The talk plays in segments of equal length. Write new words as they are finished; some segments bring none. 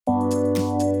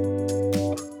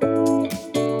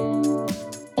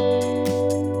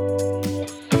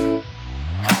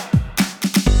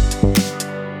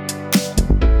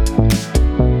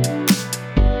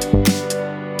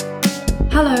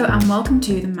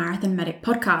to the Marathon Medic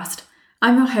podcast.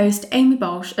 I'm your host, Amy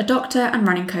Bolsh, a doctor and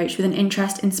running coach with an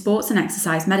interest in sports and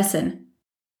exercise medicine.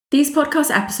 These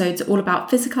podcast episodes are all about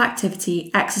physical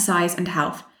activity, exercise and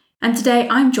health, and today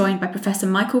I'm joined by Professor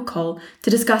Michael Cole to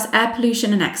discuss air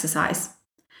pollution and exercise.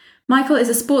 Michael is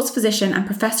a sports physician and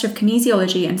Professor of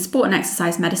Kinesiology and Sport and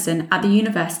Exercise Medicine at the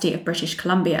University of British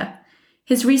Columbia.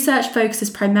 His research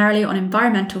focuses primarily on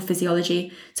environmental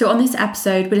physiology, so on this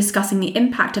episode we're discussing the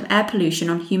impact of air pollution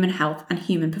on human health and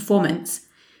human performance.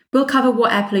 We'll cover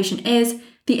what air pollution is,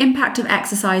 the impact of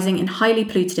exercising in highly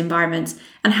polluted environments,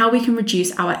 and how we can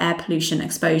reduce our air pollution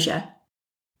exposure.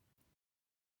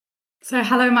 So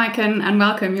hello Mike and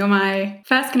welcome. You're my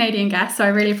first Canadian guest, so I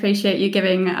really appreciate you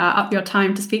giving up your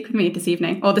time to speak with me this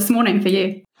evening, or this morning for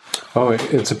you. Oh,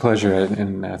 it's a pleasure,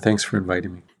 and thanks for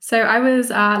inviting me. So I was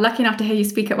lucky enough to hear you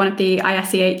speak at one of the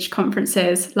ISEH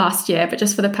conferences last year, but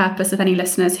just for the purpose of any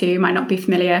listeners who might not be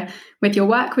familiar with your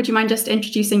work, would you mind just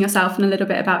introducing yourself and a little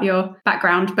bit about your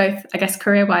background, both, I guess,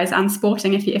 career-wise and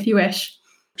sporting, if you wish?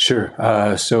 Sure.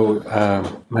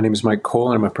 My name is Mike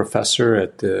Cole, and I'm a professor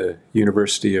at the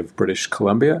University of British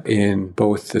Columbia in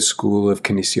both the School of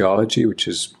Kinesiology, which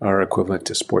is our equivalent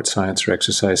to sports science or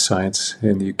exercise science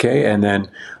in the UK, and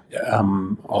then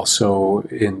also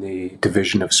in the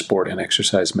Division of Sport and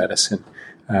Exercise Medicine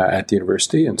at the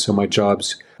university. And so my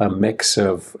job's a mix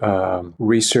of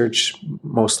research,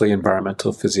 mostly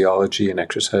environmental physiology and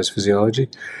exercise physiology,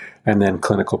 and then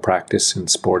clinical practice in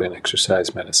sport and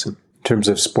exercise medicine. In terms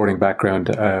of sporting background,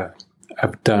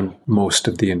 I've done most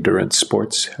of the endurance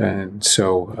sports, and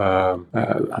so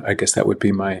I guess that would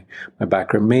be my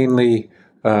background, mainly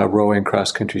rowing,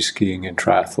 cross-country skiing, and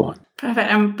triathlon.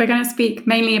 Perfect. And we're going to speak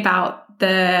mainly about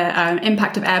the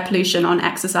impact of air pollution on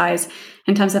exercise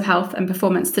in terms of health and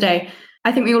performance today.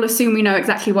 I think we all assume we know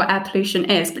exactly what air pollution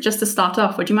is, but just to start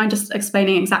off, would you mind just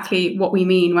explaining exactly what we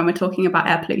mean when we're talking about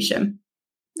air pollution?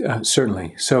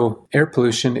 Certainly. So air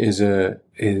pollution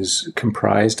is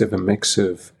comprised of a mix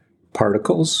of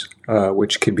particles,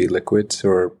 which can be liquids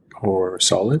or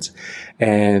solids,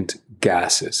 and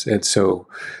gases. And so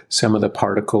some of the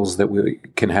particles that we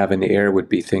can have in the air would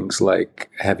be things like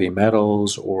heavy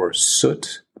metals or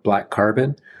soot, black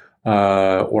carbon,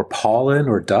 or pollen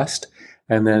or dust.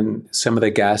 And then some of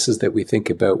the gases that we think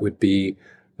about would be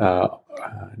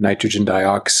nitrogen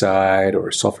dioxide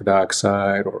or sulfur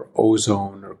dioxide or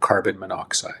ozone or carbon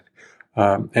monoxide.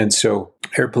 And so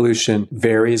air pollution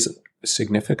varies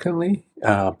significantly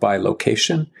by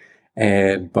location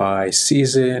and by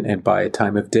season and by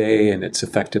time of day, and it's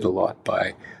affected a lot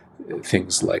by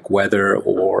things like weather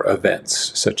or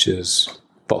events such as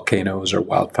volcanoes or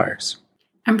wildfires.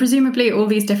 And presumably all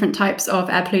these different types of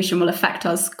air pollution will affect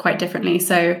us quite differently.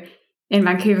 So in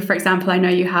Vancouver, for example, I know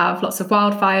you have lots of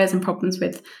wildfires and problems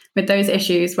with those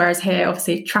issues, whereas here,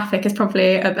 obviously, traffic is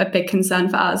probably a big concern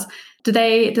for us. Do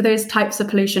those types of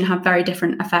pollution have very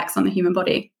different effects on the human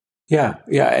body? Yeah,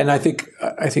 and I think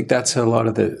that's a lot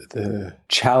of the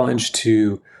challenge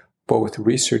to both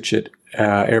research it,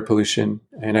 air pollution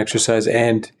and exercise,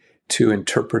 and to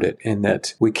interpret it, in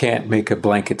that we can't make a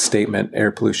blanket statement,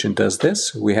 air pollution does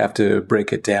this. We have to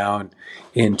break it down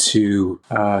into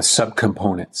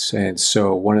subcomponents. And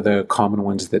so one of the common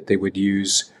ones that they would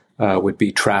use would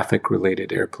be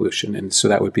traffic-related air pollution. And so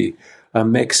that would be a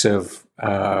mix of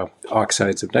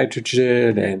oxides of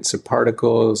nitrogen and some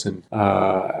particles and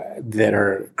that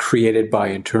are created by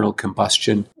internal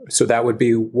combustion. So that would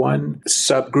be one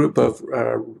subgroup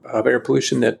of air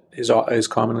pollution that is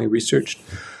commonly researched.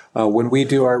 When we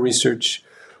do our research,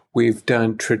 we've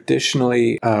done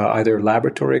traditionally either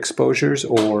laboratory exposures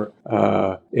or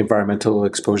environmental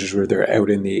exposures where they're out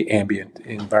in the ambient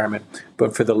environment.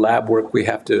 But for the lab work, we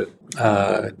have to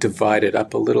divide it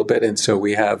up a little bit. And so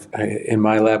we have, in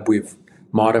my lab, we've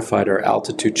modified our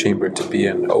altitude chamber to be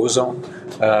an ozone,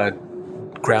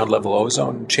 ground level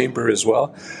ozone chamber as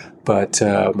well. But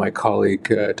my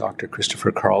colleague, Dr.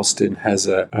 Christopher Carlston, has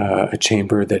a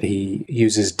chamber that he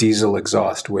uses diesel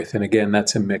exhaust with. And again,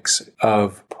 that's a mix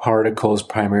of particles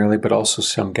primarily, but also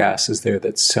some gases there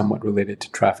that's somewhat related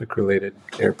to traffic-related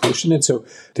air pollution. And so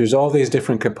there's all these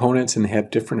different components, and they have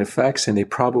different effects, and they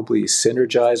probably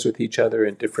synergize with each other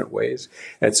in different ways.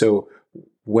 And so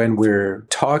when we're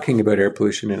talking about air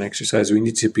pollution and exercise, we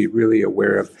need to be really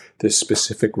aware of the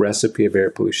specific recipe of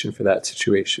air pollution for that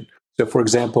situation. So, for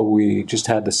example, we just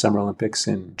had the Summer Olympics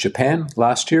in Japan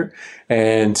last year,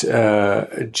 and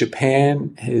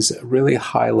Japan has really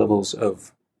high levels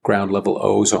of ground level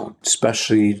ozone,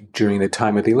 especially during the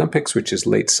time of the Olympics, which is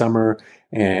late summer,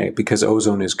 because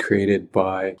ozone is created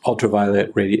by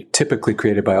typically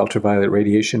created by ultraviolet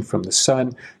radiation from the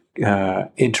sun,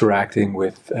 interacting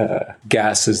with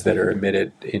gases that are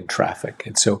emitted in traffic.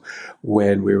 And so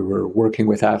when we were working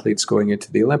with athletes going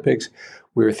into the Olympics,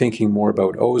 we were thinking more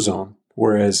about ozone,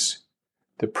 whereas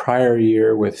the prior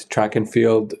year with track and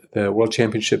field, the World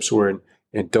Championships were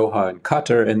in Doha and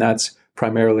Qatar, and that's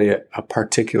primarily a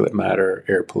particulate matter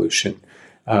air pollution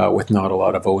with not a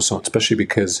lot of ozone, especially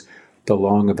because the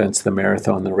long events, the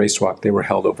marathon, the race walk, they were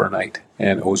held overnight,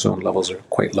 and ozone levels are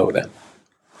quite low then.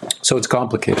 So it's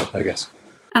complicated, I guess.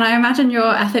 And I imagine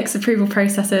your ethics approval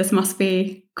processes must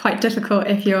be quite difficult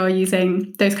if you're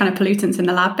using those kind of pollutants in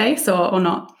the lab base or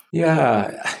not.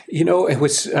 Yeah, it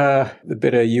was a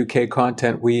bit of UK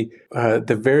content. We,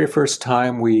 the very first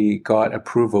time we got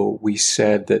approval, we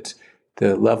said that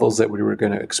the levels that we were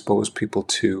going to expose people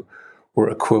to were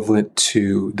equivalent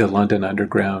to the London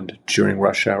Underground during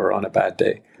rush hour on a bad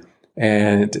day.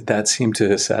 And that seemed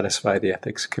to satisfy the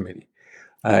ethics committee.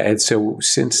 And so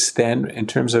since then, in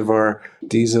terms of our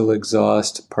diesel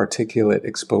exhaust particulate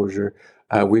exposure,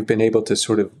 we've been able to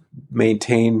sort of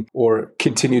maintain or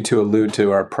continue to allude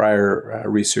to our prior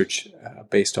research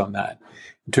based on that.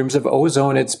 In terms of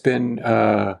ozone, it's been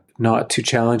not too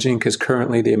challenging because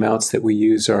currently the amounts that we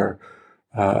use are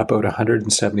about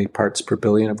 170 parts per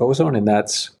billion of ozone, and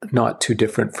that's not too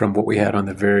different from what we had on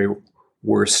the very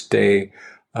worst day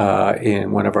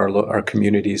in one of our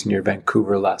communities near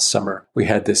Vancouver last summer. We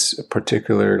had this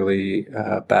particularly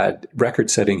bad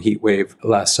record-setting heat wave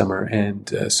last summer,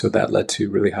 and so that led to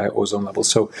really high ozone levels.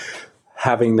 So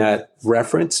having that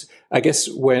reference, I guess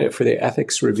for the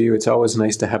ethics review, it's always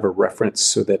nice to have a reference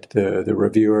so that the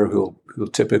reviewer, who'll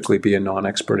typically be a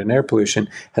non-expert in air pollution,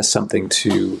 has something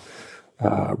to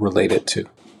relate it to.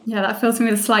 Yeah, that fills me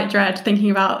with a slight dread thinking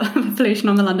about pollution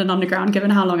on the London Underground, given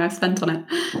how long I've spent on it.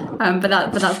 But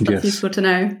that's yes. Useful to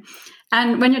know.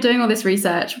 And when you're doing all this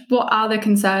research, what are the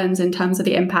concerns in terms of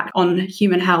the impact on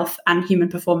human health and human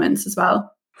performance as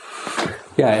well?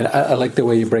 Yeah, and I like the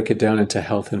way you break it down into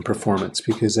health and performance,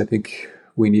 because I think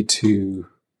we need to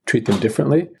treat them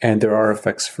differently, and there are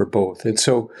effects for both. And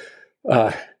so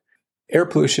air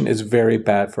pollution is very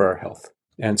bad for our health.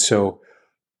 And so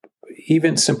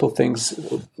even simple things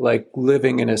like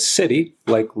living in a city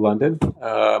like London,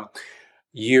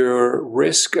 your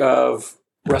risk of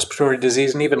respiratory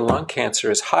disease and even lung cancer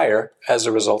is higher as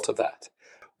a result of that.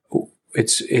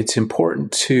 It's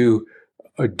important to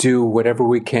do whatever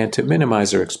we can to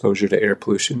minimize our exposure to air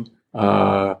pollution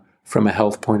from a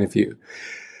health point of view.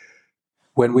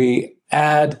 When we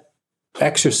add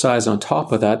exercise on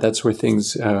top of that, that's where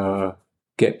things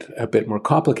get a bit more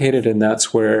complicated, and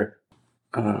that's where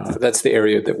that's the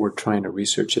area that we're trying to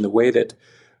research. And the way that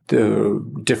the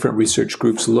different research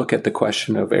groups look at the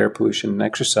question of air pollution and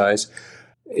exercise,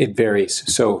 it varies.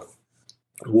 So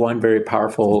one very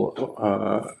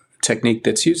powerful technique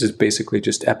that's used is basically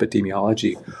just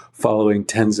epidemiology, following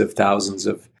tens of thousands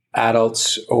of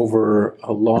adults over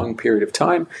a long period of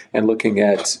time and looking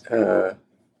at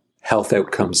health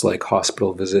outcomes like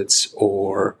hospital visits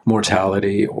or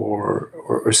mortality or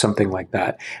something like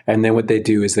that. And then what they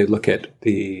do is they look at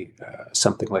the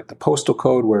something like the postal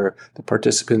code where the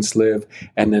participants live,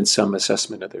 and then some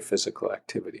assessment of their physical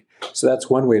activity. So that's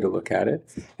one way to look at it.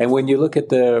 And when you look at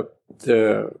the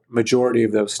majority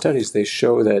of those studies, they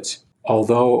show that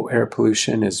although air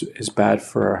pollution is bad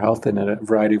for our health in a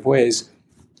variety of ways,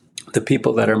 the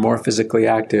people that are more physically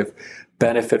active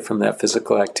benefit from that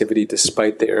physical activity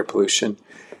despite the air pollution.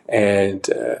 And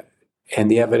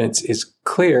the evidence is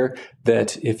clear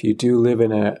that if you do live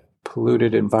in a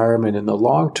polluted environment in the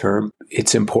long term,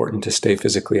 it's important to stay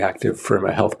physically active from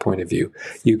a health point of view.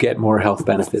 You get more health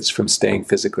benefits from staying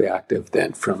physically active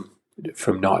than from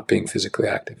not being physically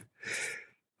active.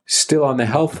 Still on the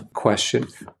health question,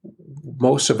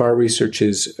 most of our research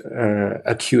is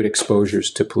acute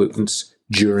exposures to pollutants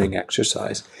during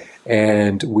exercise.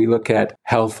 And we look at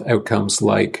health outcomes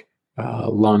like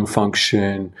lung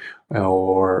function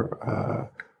or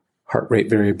heart rate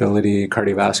variability,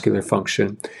 cardiovascular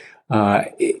function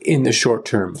in the short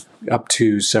term, up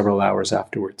to several hours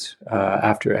afterwards,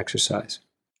 after exercise.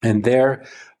 And there,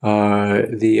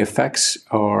 the effects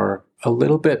are a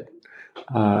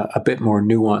bit more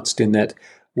nuanced in that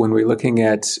when we're looking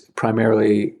at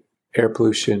primarily air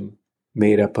pollution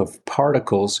made up of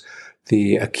particles,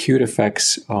 the acute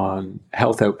effects on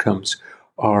health outcomes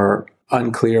are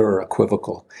unclear or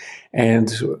equivocal. And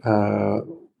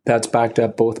that's backed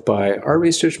up both by our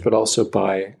research, but also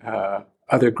by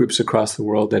other groups across the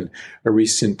world. And a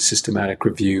recent systematic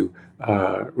review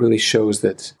really shows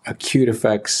that acute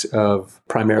effects of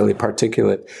primarily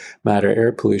particulate matter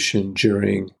air pollution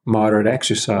during moderate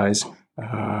exercise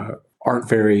aren't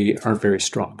very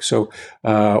strong. So,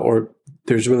 or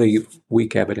there's really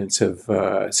weak evidence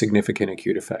of significant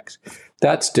acute effects.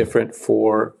 That's different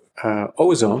for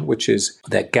ozone, which is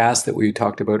that gas that we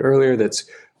talked about earlier, that's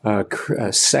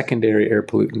a secondary air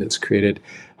pollutant that's created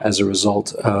as a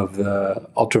result of the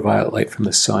ultraviolet light from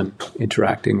the sun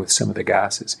interacting with some of the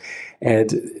gases.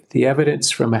 And the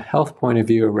evidence from a health point of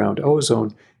view around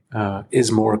ozone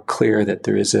is more clear that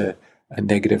there is a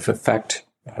negative effect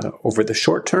over the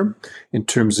short term in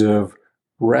terms of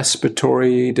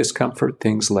respiratory discomfort,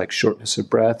 things like shortness of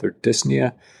breath or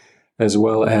dyspnea, as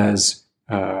well as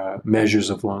measures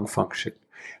of lung function.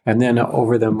 And then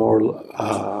over the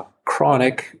more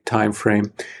chronic time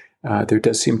frame, there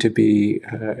does seem to be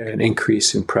an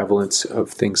increase in prevalence of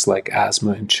things like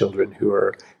asthma in children who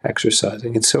are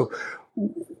exercising. And so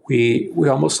we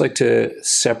almost like to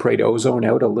separate ozone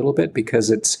out a little bit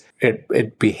because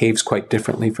it behaves quite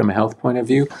differently from a health point of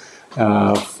view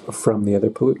from the other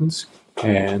pollutants.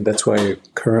 And that's why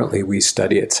currently we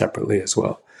study it separately as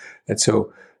well. And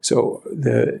so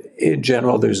in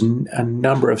general, there's a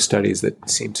number of studies that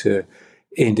seem to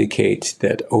indicate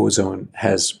that ozone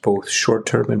has both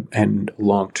short-term and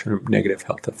long-term negative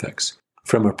health effects.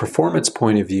 From a performance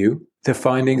point of view, the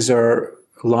findings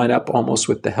line up almost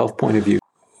with the health point of view.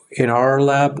 In our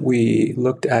lab, we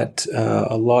looked at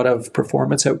a lot of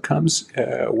performance outcomes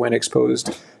when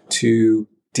exposed to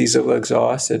diesel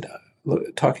exhaust, and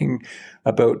talking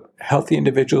about healthy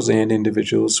individuals and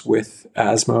individuals with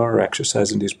asthma or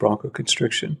exercise-induced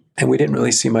bronchoconstriction. And we didn't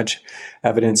really see much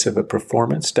evidence of a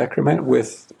performance decrement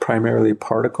with primarily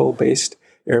particle-based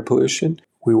air pollution.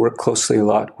 We work closely a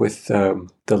lot with the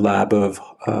lab of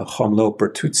Romolo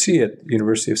Bertuzzi at the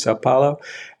University of Sao Paulo,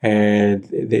 and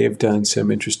they've done some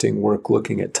interesting work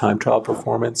looking at time trial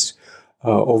performance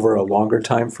over a longer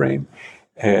time frame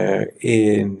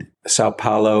in Sao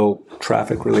Paulo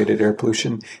traffic-related air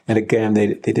pollution. And again,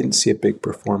 they didn't see a big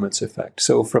performance effect.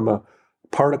 So from a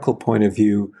particle point of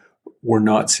view, we're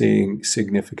not seeing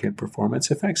significant performance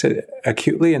effects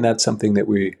acutely, and that's something that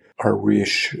we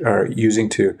are using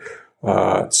to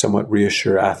somewhat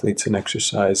reassure athletes and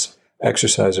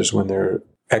exercisers when they're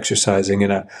exercising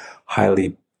in a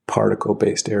highly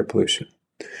particle-based air pollution.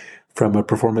 From a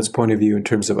performance point of view, in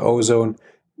terms of ozone,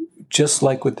 just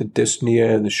like with the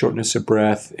dyspnea and the shortness of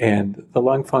breath and the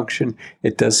lung function,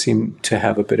 it does seem to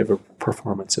have a bit of a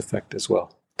performance effect as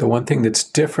well. The one thing that's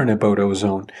different about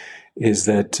ozone is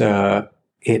that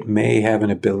it may have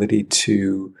an ability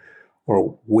to,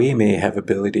 or we may have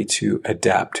ability to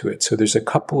adapt to it. So there's a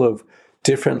couple of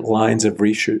different lines of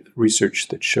research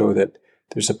that show that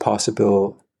there's a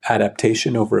possible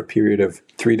adaptation over a period of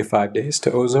 3 to 5 days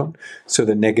to ozone, so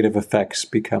the negative effects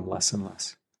become less and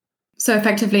less. So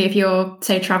effectively, if you're,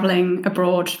 say, traveling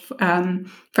abroad for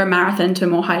a marathon to a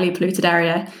more highly polluted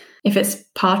area, if it's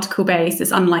particle-based, it's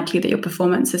unlikely that your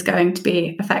performance is going to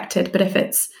be affected. But if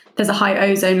there's a high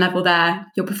ozone level there,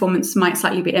 your performance might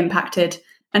slightly be impacted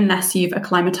unless you've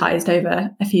acclimatized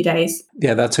over a few days.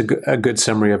 Yeah, that's a good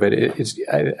summary of it.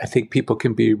 I think people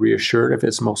can be reassured if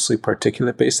it's mostly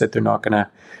particulate-based that they're not going to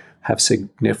have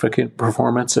significant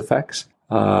performance effects.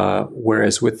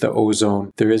 Whereas with the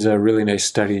ozone, there is a really nice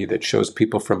study that shows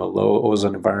people from a low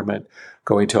ozone environment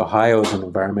going to a high ozone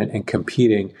environment and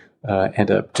competing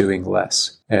end up doing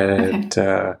less. And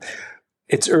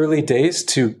it's early days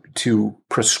to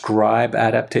prescribe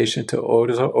adaptation to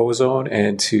ozone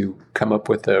and to come up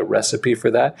with a recipe for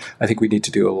that. I think we need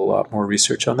to do a lot more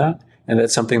research on that. And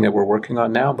that's something that we're working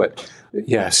on now. But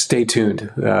yeah, stay tuned.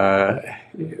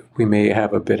 We may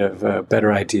have a bit of a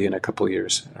better idea in a couple of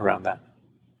years around that.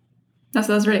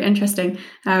 That's really interesting.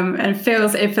 And it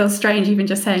feels strange even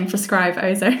just saying prescribe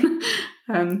ozone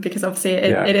because obviously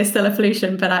it is still a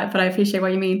pollution, but I appreciate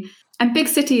what you mean. And big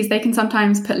cities, they can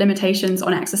sometimes put limitations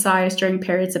on exercise during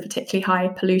periods of particularly high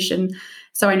pollution.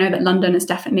 So I know that London has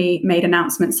definitely made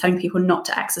announcements telling people not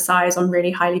to exercise on really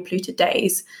highly polluted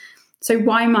days. So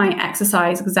why might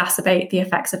exercise exacerbate the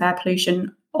effects of air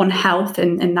pollution on health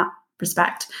in that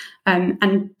respect?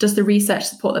 And does the research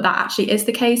support that actually is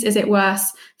the case? Is it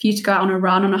worse for you to go out on a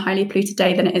run on a highly polluted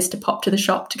day than it is to pop to the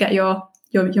shop to get your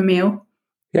meal?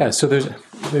 Yeah, so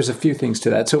there's a few things to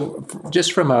that. So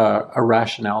just from a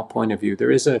rationale point of view,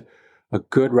 there is a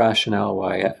good rationale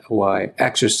why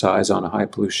exercise on a high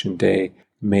pollution day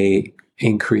may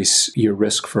increase your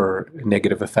risk for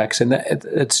negative effects. And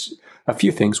it's a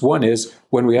few things. One is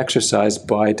when we exercise,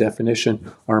 by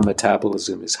definition, our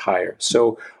metabolism is higher.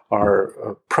 So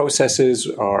our processes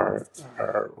are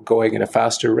going at a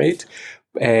faster rate.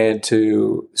 And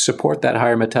to support that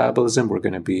higher metabolism, we're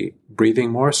going to be breathing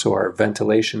more, so our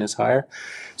ventilation is higher.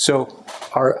 So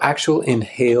our actual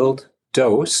inhaled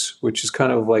dose, which is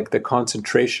kind of like the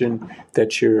concentration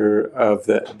that you're of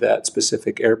that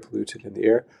specific air pollutant in the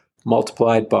air,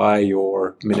 multiplied by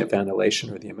your minute ventilation,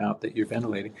 or the amount that you're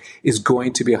ventilating, is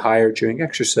going to be higher during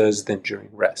exercise than during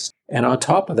rest. And on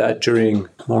top of that, during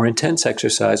more intense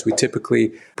exercise, we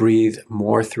typically breathe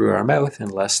more through our mouth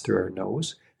and less through our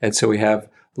nose. And so we have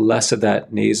less of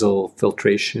that nasal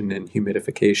filtration and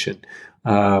humidification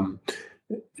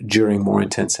during more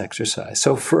intense exercise.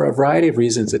 So for a variety of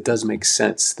reasons, it does make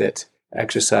sense that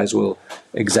exercise will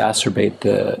exacerbate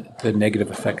the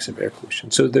negative effects of air pollution.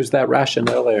 So there's that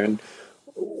rationale there. And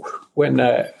when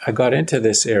I got into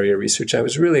this area of research, I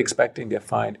was really expecting to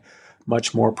find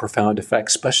much more profound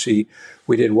effects, especially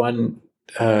we did one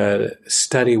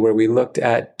study where we looked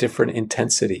at different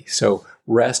intensity. So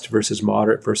rest versus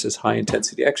moderate versus high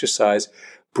intensity exercise,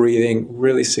 breathing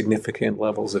really significant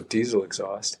levels of diesel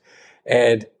exhaust.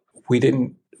 And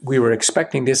we were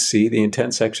expecting to see the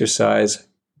intense exercise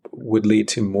would lead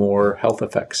to more health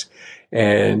effects.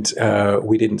 And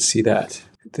we didn't see that.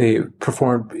 They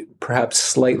performed perhaps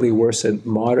slightly worse at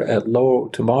low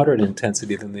to moderate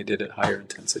intensity than they did at higher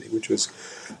intensity, which was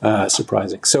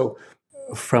surprising. So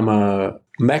from a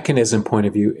mechanism point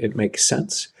of view, it makes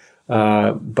sense.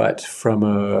 But from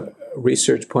a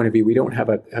research point of view, we don't have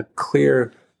a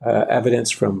clear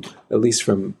evidence at least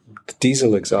from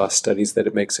diesel exhaust studies, that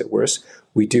it makes it worse.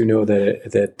 We do know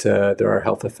that there are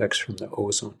health effects from the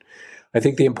ozone. I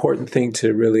think the important thing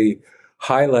to really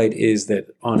highlight is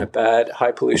that on a bad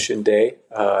high pollution day,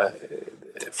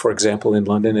 for example, in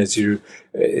London,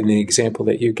 in the example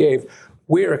that you gave,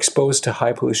 we are exposed to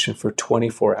high pollution for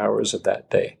 24 hours of that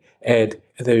day. And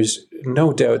there's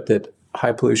no doubt that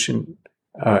high pollution,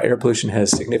 air pollution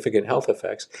has significant health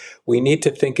effects. We need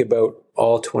to think about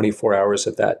all 24 hours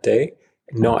of that day,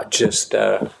 not just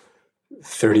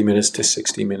 30 minutes to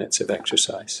 60 minutes of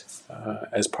exercise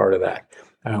as part of that.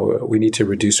 We need to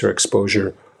reduce our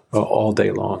exposure all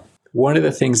day long. One of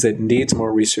the things that needs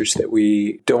more research that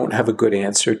we don't have a good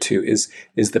answer to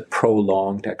is the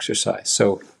prolonged exercise.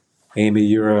 So, Amy,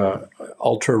 you're an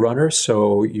ultra runner,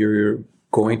 so you're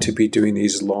going to be doing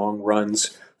these long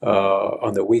runs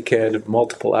on the weekend,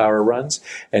 multiple hour runs,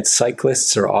 and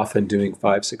cyclists are often doing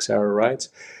 5-6 hour rides.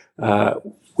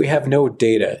 We have no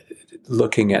data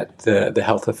looking at the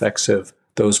health effects of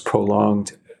those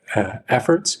prolonged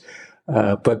efforts,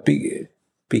 but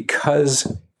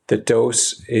because the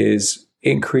dose is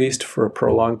increased for a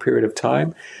prolonged period of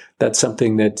time, that's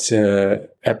something that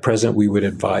at present we would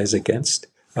advise against.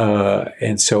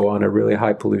 And so on a really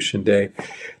high pollution day,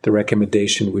 the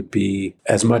recommendation would be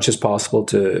as much as possible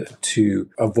to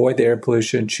avoid the air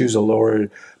pollution, choose a lower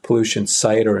pollution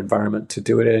site or environment to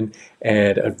do it in,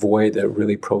 and avoid the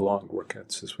really prolonged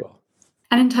workouts as well.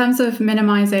 And in terms of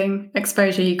minimizing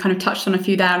exposure, you kind of touched on a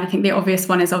few there. And I think the obvious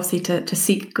one is obviously to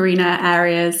seek greener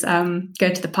areas, go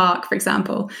to the park, for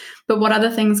example. But what other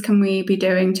things can we be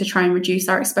doing to try and reduce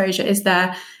our exposure? Is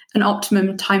there an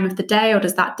optimum time of the day, or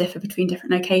does that differ between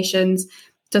different locations?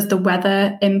 Does the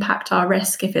weather impact our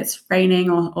risk if it's raining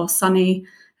or sunny?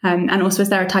 And also, is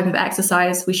there a type of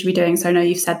exercise we should be doing? So I know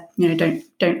you've said,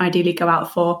 don't ideally go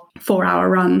out for 4-hour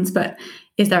runs, but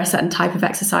is there a certain type of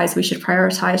exercise we should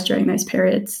prioritize during those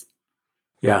periods?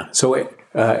 Yeah. So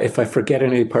if I forget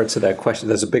any parts of that question,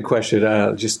 that's a big question.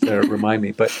 Just remind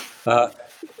me. But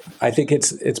I think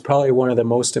it's probably one of the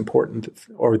most important,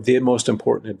 or the most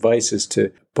important advice is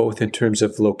to, both in terms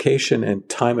of location and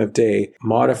time of day,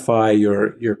 modify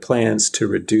your plans to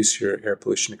reduce your air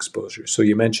pollution exposure. So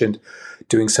you mentioned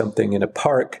doing something in a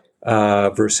park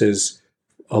versus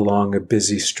along a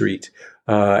busy street.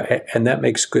 And that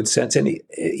makes good sense. And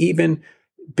even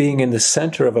being in the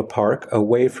center of a park,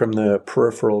 away from the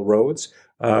peripheral roads,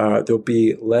 there'll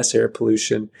be less air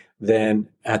pollution than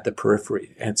at the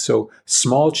periphery. And so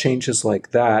small changes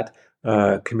like that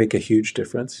can make a huge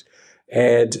difference.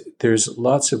 And there's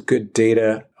lots of good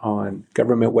data on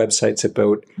government websites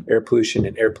about air pollution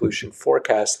and air pollution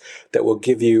forecasts that will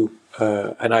give you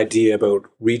an idea about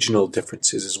regional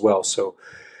differences as well. So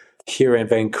here in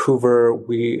Vancouver,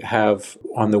 we have,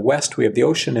 on the west, we have the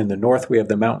ocean, in the north, we have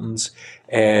the mountains,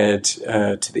 and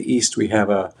to the east, we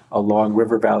have a long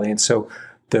river valley. And so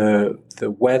the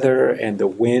weather and the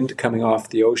wind coming off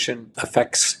the ocean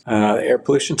affects air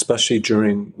pollution, especially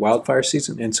during wildfire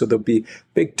season. And so there'll be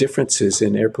big differences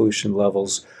in air pollution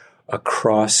levels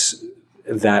across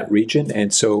that region.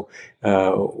 And so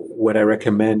what I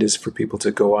recommend is for people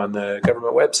to go on the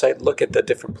government website, look at the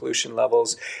different pollution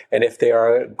levels, and if they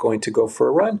are going to go for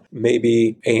a run,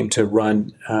 maybe aim to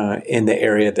run in the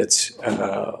area that's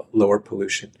lower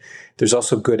pollution. There's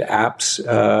also good apps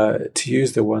to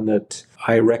use. The one that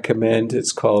I recommend,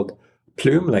 it's called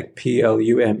Plume, like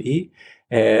Plume.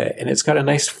 And it's got a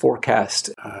nice forecast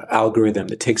algorithm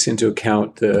that takes into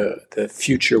account the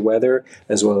future weather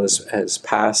as well as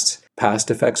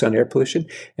past effects on air pollution.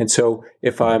 And so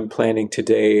if I'm planning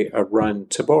today a run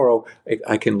tomorrow,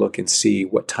 I can look and see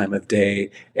what time of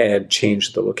day and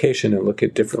change the location and look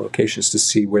at different locations to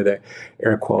see where the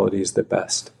air quality is the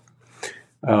best.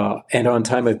 And on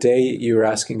time of day, you were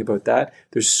asking about that.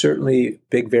 There's certainly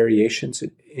big variations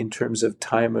in terms of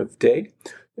time of day.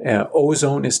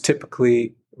 Ozone is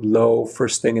typically low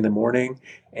first thing in the morning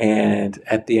and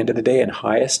at the end of the day, and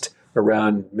highest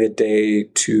around midday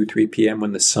to 3 p.m.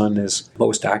 when the sun is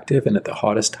most active and at the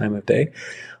hottest time of day.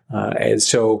 And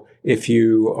so if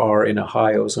you are in a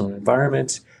high ozone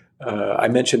environment, I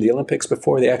mentioned the Olympics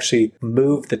before. They actually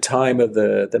moved the time of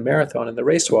the marathon and the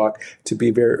race walk to be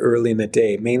very early in the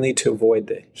day, mainly to avoid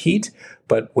the heat.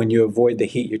 But when you avoid the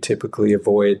heat, you typically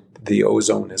avoid the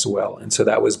ozone as well. And so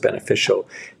that was beneficial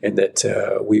in that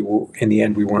in the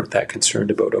end, we weren't that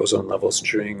concerned about ozone levels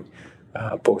during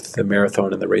both the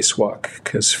marathon and the race walk,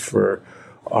 because for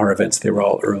our events, they were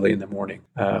all early in the morning.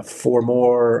 For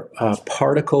more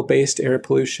particle-based air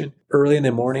pollution, early in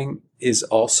the morning is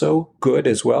also good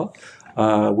as well.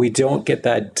 We don't get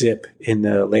that dip in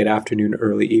the late afternoon,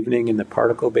 early evening in the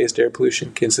particle-based air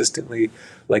pollution consistently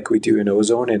like we do in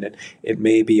ozone, and it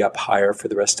may be up higher for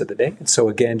the rest of the day. And so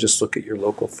again, just look at your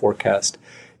local forecast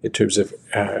in terms of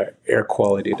air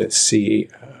quality to see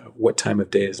what time of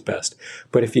day is best.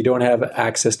 But if you don't have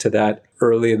access to that,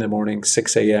 early in the morning,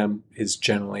 6 a.m. is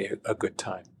generally a good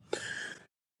time.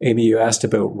 Amy, you asked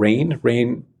about rain.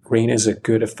 Rain is a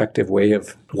good, effective way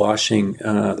of washing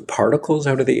the particles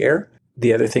out of the air.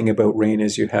 The other thing about rain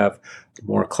is you have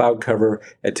more cloud cover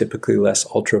and typically less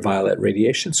ultraviolet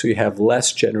radiation. So you have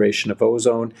less generation of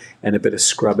ozone and a bit of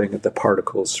scrubbing of the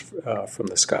particles from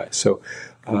the sky. So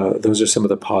those are some of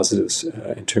the positives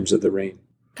in terms of the rain.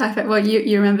 Perfect. Well,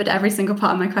 you remembered every single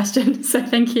part of my question, so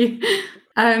thank you.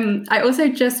 I also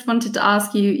just wanted to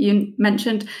ask you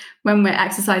mentioned when we're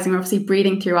exercising, we're obviously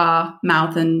breathing through our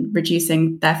mouth and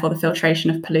reducing, therefore, the filtration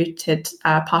of polluted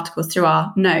particles through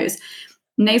our nose.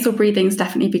 Nasal breathing has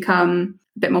definitely become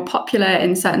a bit more popular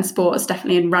in certain sports,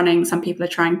 definitely in running. Some people are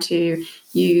trying to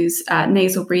use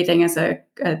nasal breathing as a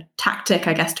tactic,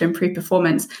 I guess, to improve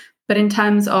performance. But in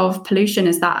terms of pollution,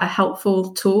 is that a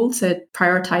helpful tool to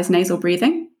prioritize nasal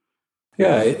breathing?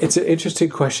 Yeah, it's an interesting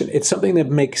question. It's something that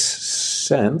makes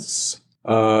sense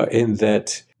in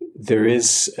that there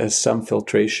is some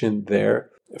filtration there.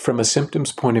 From a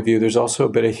symptoms point of view, there's also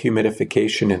a bit of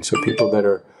humidification. And so people that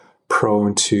are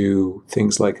prone to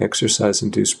things like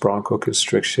exercise-induced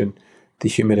bronchoconstriction, the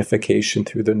humidification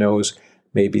through the nose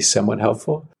may be somewhat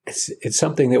helpful. It's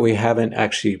something that we haven't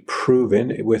actually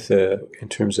proven in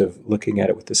terms of looking at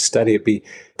it with the study. It'd be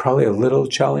probably a little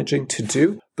challenging to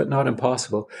do, but not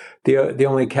impossible. The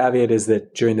only caveat is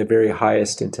that during the very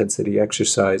highest intensity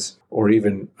exercise, or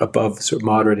even above sort of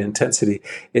moderate intensity,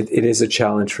 it is a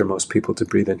challenge for most people to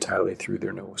breathe entirely through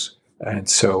their nose. And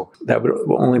so that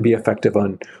will only be effective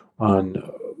on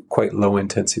quite low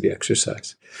intensity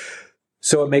exercise.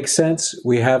 So it makes sense.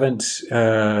 We haven't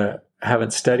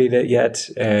studied it yet.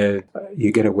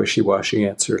 You get a wishy-washy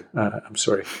answer. I'm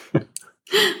sorry.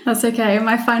 That's okay.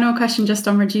 My final question just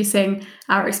on reducing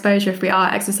our exposure if we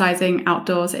are exercising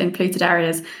outdoors in polluted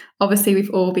areas. Obviously, we've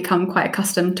all become quite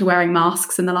accustomed to wearing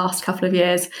masks in the last couple of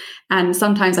years. And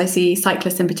sometimes I see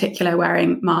cyclists in particular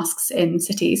wearing masks in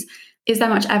cities. Is there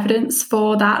much evidence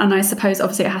for that? And I suppose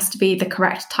obviously it has to be the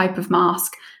correct type of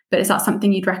mask. But is that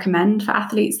something you'd recommend for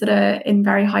athletes that are in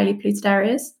very highly polluted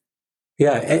areas?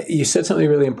 Yeah, you said something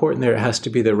really important there. It has to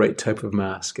be the right type of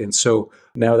mask. And so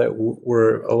now that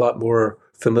we're a lot more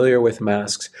familiar with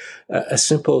masks, a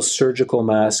simple surgical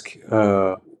mask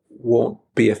won't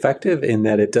be effective in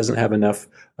that it doesn't have enough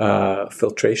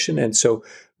filtration. And so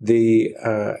the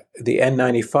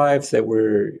N95s that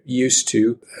we're used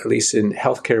to, at least in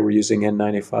healthcare, we're using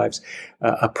N95s.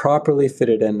 A properly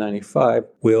fitted N95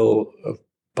 will,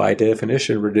 by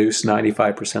definition, reduce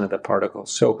 95% of the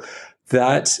particles. So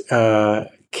that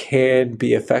can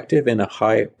be effective in a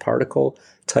high particle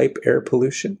type air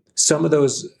pollution. Some of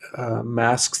those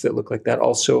masks that look like that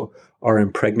also are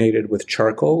impregnated with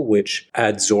charcoal, which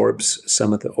adsorbs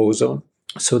some of the ozone.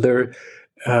 So there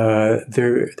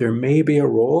may be a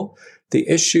role. The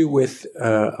issue with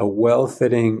a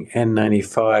well-fitting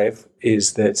N95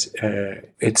 is that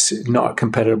it's not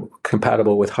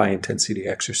compatible with high-intensity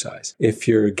exercise. If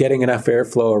you're getting enough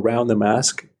airflow around the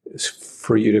mask,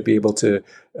 for you to be able to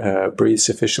breathe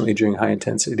sufficiently during high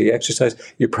intensity exercise,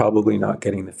 you're probably not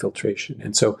getting the filtration.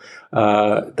 And so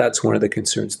that's one of the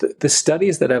concerns. The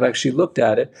studies that have actually looked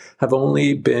at it have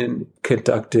only been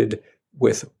conducted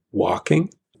with walking.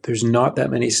 There's not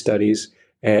that many studies.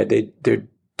 They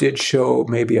did show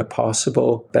maybe a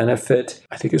possible benefit.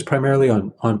 I think it was primarily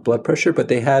on blood pressure, but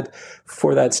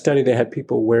for that study, they had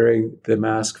people wearing the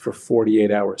mask for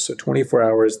 48 hours. So 24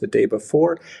 hours the day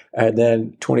before, and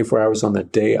then 24 hours on the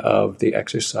day of the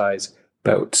exercise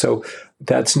bout. So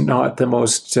that's not the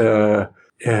most,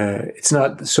 it's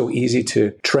not so easy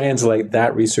to translate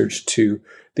that research to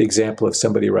the example of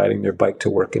somebody riding their bike to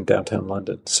work in downtown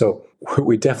London. So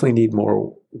we definitely need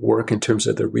more work in terms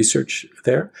of the research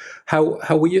there.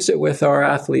 How we use it with our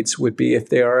athletes would be if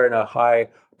they are in a high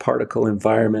particle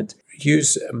environment,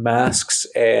 use masks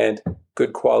and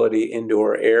good quality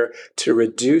indoor air to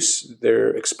reduce their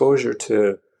exposure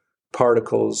to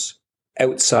particles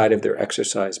outside of their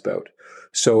exercise bout.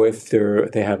 So if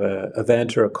they have an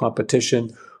event or a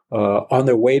competition, on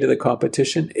their way to the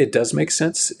competition, it does make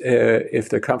sense if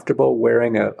they're comfortable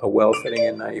wearing a well-fitting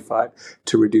N95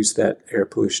 to reduce that air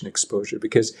pollution exposure.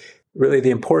 Because really the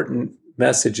important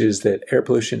message is that air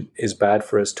pollution is bad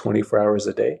for us 24 hours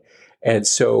a day. And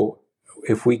so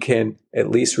if we can at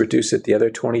least reduce it the other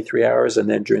 23 hours and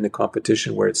then during the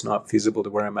competition where it's not feasible to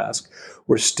wear a mask,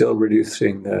 we're still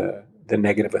reducing the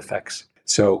negative effects.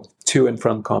 So to and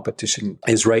from competition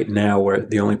is right now where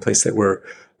the only place that we're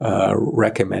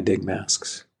recommending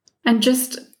masks. And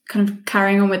just kind of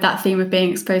carrying on with that theme of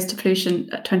being exposed to pollution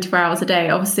 24 hours a day,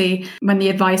 obviously when the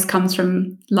advice comes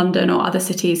from London or other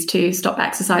cities to stop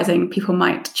exercising, people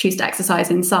might choose to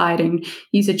exercise inside and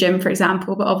use a gym, for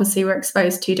example, but obviously we're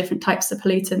exposed to different types of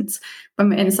pollutants when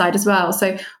we're inside as well.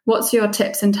 So what's your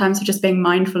tips in terms of just being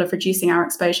mindful of reducing our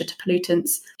exposure to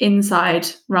pollutants inside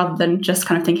rather than just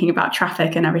kind of thinking about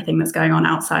traffic and everything that's going on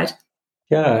outside?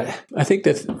 Yeah, I think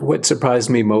that what surprised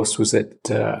me most was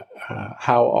that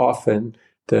how often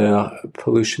the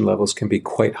pollution levels can be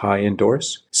quite high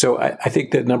indoors. So I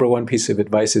think the number one piece of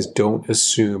advice is don't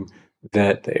assume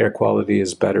that the air quality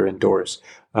is better indoors,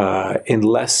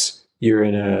 unless you're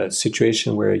in a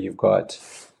situation where you've got,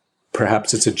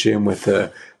 perhaps it's a gym with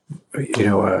a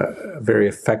very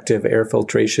effective air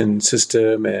filtration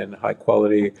system and high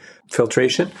quality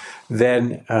filtration,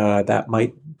 then that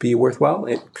might be worthwhile.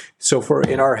 So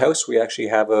in our house, we actually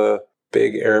have a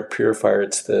big air purifier.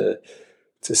 It's the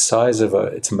size of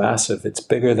it's massive. It's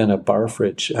bigger than a bar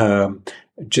fridge,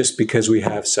 just because we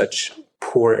have such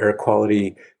poor air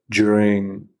quality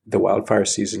during the wildfire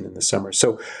season in the summer.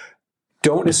 So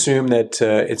don't assume that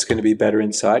it's going to be better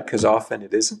inside, because often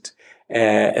it isn't.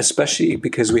 Especially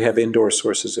because we have indoor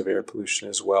sources of air pollution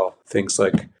as well. Things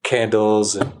like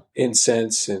candles and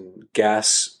incense and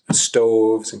gas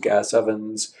stoves and gas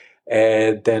ovens,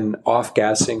 and then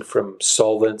off-gassing from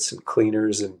solvents and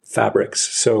cleaners and fabrics.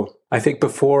 So I think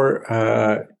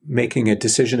before making a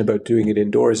decision about doing it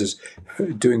indoors is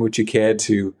doing what you can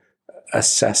to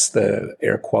assess the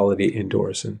air quality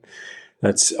indoors. And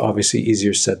that's obviously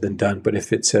easier said than done. But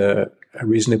if it's a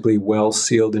reasonably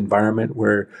well-sealed environment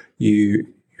where you're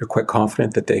quite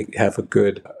confident that they have a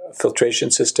good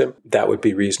filtration system, that would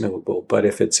be reasonable. But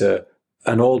if it's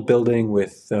an old building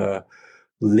with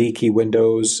leaky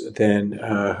windows, then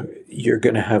you're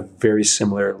going to have very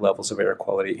similar levels of air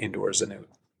quality indoors and out.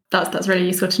 That's really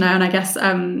useful to know. And I guess,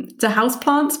 do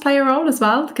houseplants play a role as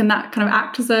well? Can that kind of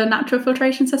act as a natural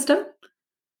filtration system?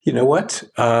 You know what?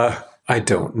 I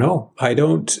don't know.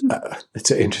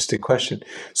 It's an interesting question.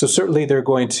 So certainly they're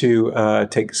going to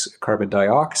take carbon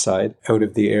dioxide out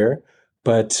of the air,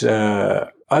 but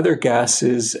other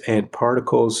gases and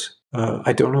particles,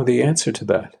 I don't know the answer to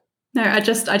that. No, I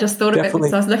just thought of it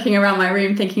because I was looking around my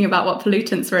room thinking about what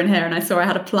pollutants were in here, and I saw I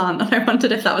had a plant, and I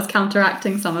wondered if that was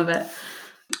counteracting some of it.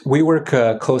 We work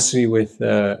closely with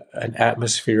an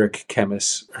atmospheric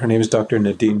chemist. Her name is Dr.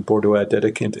 Nadine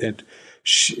Bourdois-Dedekind, and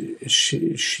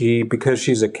she because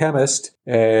she's a chemist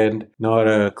and not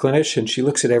a clinician, she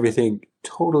looks at everything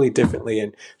totally differently.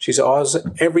 And she's always,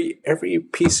 every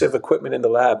piece of equipment in the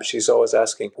lab, she's always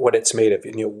asking what it's made of.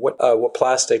 And, what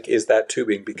plastic is that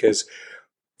tubing? Because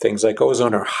things like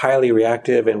ozone are highly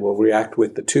reactive and will react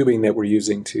with the tubing that we're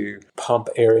using to pump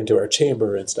air into our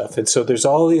chamber and stuff. And so there's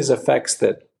all these effects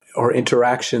or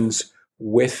interactions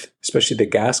with, especially the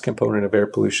gas component of air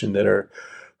pollution, that are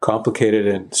complicated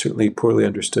and certainly poorly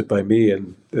understood by me.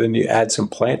 And then you add some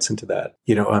plants into that.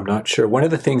 I'm not sure. One of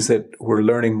the things that we're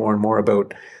learning more and more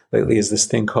about lately is this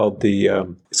thing called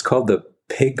it's called the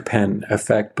pig pen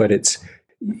effect, but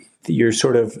you're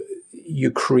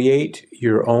you create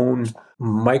your own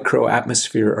micro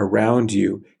atmosphere around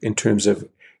you in terms of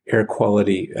air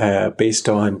quality based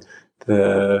on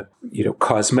the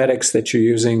cosmetics that you're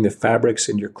using, the fabrics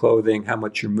in your clothing, how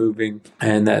much you're moving,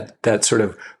 and that sort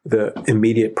of the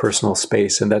immediate personal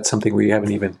space. And that's something we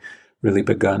haven't even really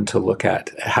begun to look at,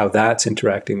 how that's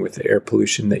interacting with the air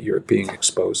pollution that you're being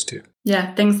exposed to.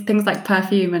 Yeah, things like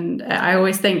perfume. And I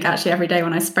always think actually every day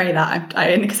when I spray that,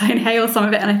 because I inhale some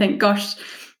of it and I think, gosh,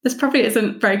 this probably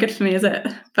isn't very good for me, is it?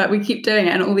 But we keep doing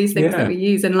it. And all these things that we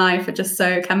use in life are just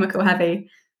so chemical heavy.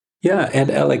 Yeah.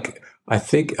 And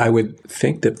I would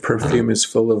think that perfume is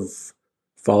full of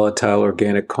volatile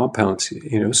organic compounds,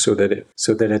 so that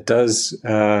it does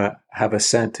have a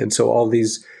scent. And so all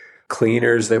these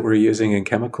cleaners that we're using and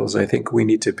chemicals, I think we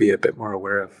need to be a bit more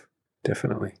aware of.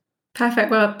 Definitely.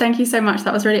 Perfect. Well, thank you so much.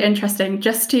 That was really interesting.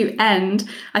 Just to end,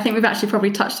 I think we've actually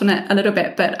probably touched on it a little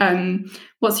bit, but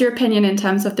what's your opinion in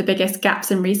terms of the biggest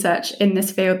gaps in research in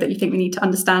this field that you think we need to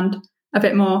understand a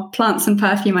bit more? Plants and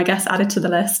perfume, I guess, added to the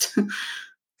list.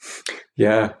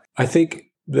 Yeah, I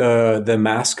think the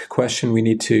mask question, we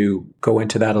need to go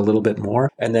into that a little bit more.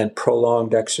 And then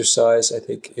prolonged exercise, I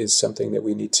think, is something that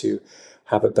we need to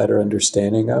have a better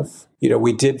understanding of.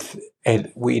 We did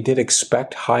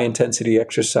expect high intensity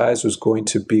exercise was going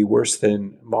to be worse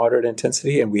than moderate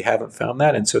intensity, and we haven't found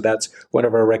that. And so that's one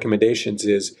of our recommendations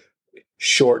is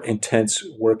short, intense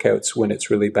workouts when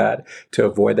it's really bad to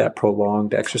avoid that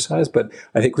prolonged exercise. But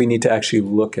I think we need to actually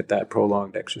look at that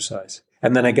prolonged exercise.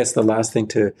 And then I guess the last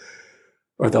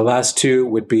two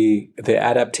would be the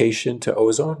adaptation to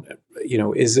ozone.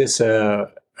 Is this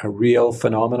a real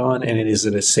phenomenon, and is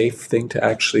it a safe thing to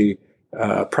actually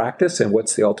practice, and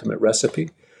what's the ultimate recipe?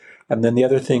 And then the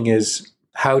other thing is,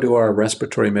 how do our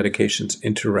respiratory medications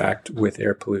interact with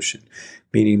air pollution?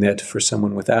 Meaning that for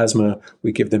someone with asthma,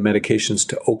 we give them medications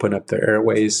to open up their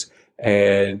airways,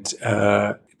 and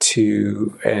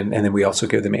then we also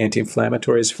give them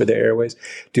anti-inflammatories for the airways.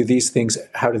 Do these things,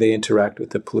 how do they interact with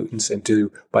the pollutants?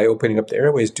 And by opening up the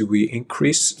airways, do we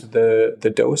increase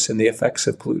the dose and the effects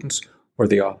of pollutants, or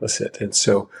the opposite? And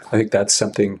so I think that's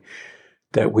something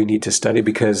that we need to study,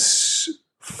 because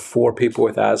for people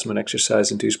with asthma and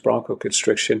exercise-induced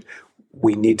bronchoconstriction,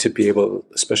 we need to be able,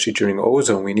 especially during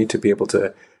ozone, we need to be able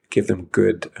to give them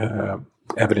good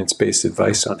evidence-based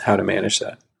advice on how to manage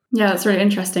that. Yeah, that's really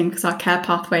interesting, because our care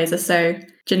pathways are so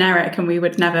generic, and we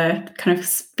would never kind of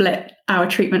split our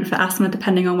treatment for asthma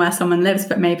depending on where someone lives,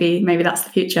 but maybe that's the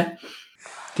future.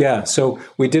 Yeah, so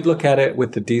we did look at it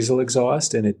with the diesel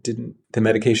exhaust, and the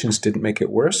medications didn't make it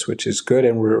worse, which is good.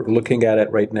 And we're looking at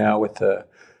it right now with the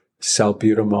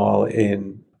salbutamol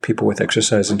in people with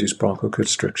exercise-induced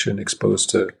bronchoconstriction exposed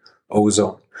to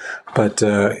ozone. But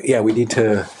we need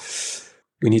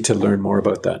to learn more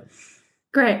about that.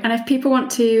 Great. And if people want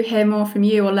to hear more from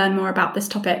you or learn more about this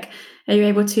topic, are you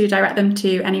able to direct them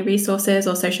to any resources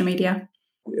or social media?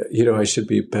 I should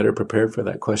be better prepared for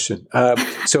that question.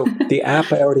 So the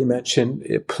app I already mentioned,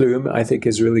 Plume, I think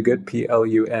is really good,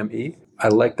 Plume. I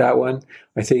like that one.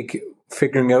 I think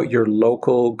figuring out your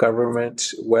local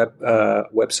government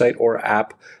website or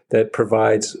app that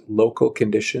provides local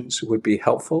conditions would be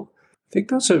helpful. I think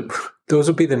those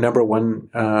would be the number one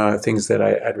things that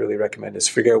I'd really recommend, is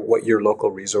figure out what your local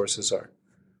resources are.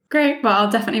 Great. Well,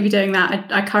 I'll definitely be doing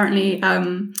that. I currently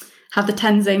have the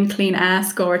Tenzing Clean Air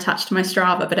score attached to my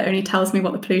Strava, but it only tells me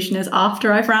what the pollution is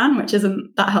after I've ran, which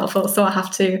isn't that helpful. So I'll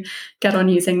have to get on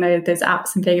using those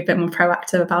apps and being a bit more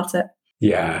proactive about it.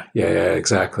 Yeah,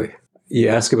 exactly. You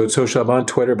ask about social, I'm on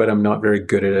Twitter, but I'm not very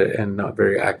good at it and not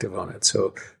very active on it.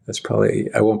 So that's probably,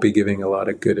 I won't be giving a lot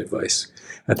of good advice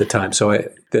at the time. So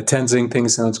the Tenzing thing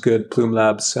sounds good. Plume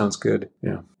Labs sounds good.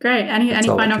 Yeah. Great. Any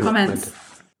final comments?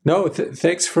 No,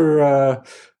 thanks for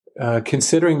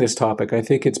considering this topic. I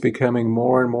think it's becoming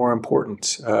more and more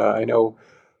important. I know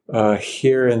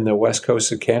here in the west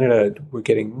coast of Canada, we're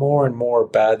getting more and more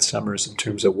bad summers in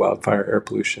terms of wildfire air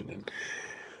pollution. And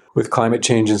with climate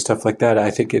change and stuff like that,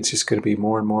 I think it's just going to be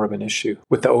more and more of an issue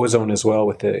with the ozone as well,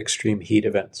 with the extreme heat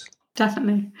events.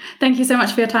 Definitely. Thank you so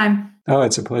much for your time. Oh,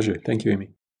 it's a pleasure. Thank you, Amy.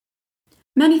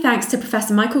 Many thanks to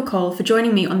Professor Michael Cole for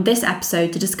joining me on this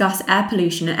episode to discuss air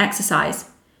pollution and exercise.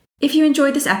 If you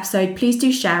enjoyed this episode, please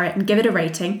do share it and give it a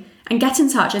rating, and get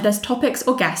in touch if there's topics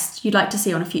or guests you'd like to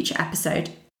see on a future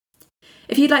episode.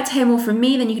 If you'd like to hear more from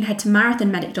me, then you can head to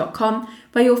marathonmedic.com,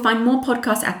 where you'll find more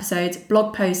podcast episodes,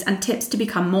 blog posts, and tips to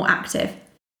become more active.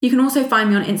 You can also find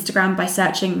me on Instagram by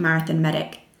searching Marathon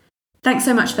Medic. Thanks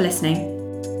so much for listening.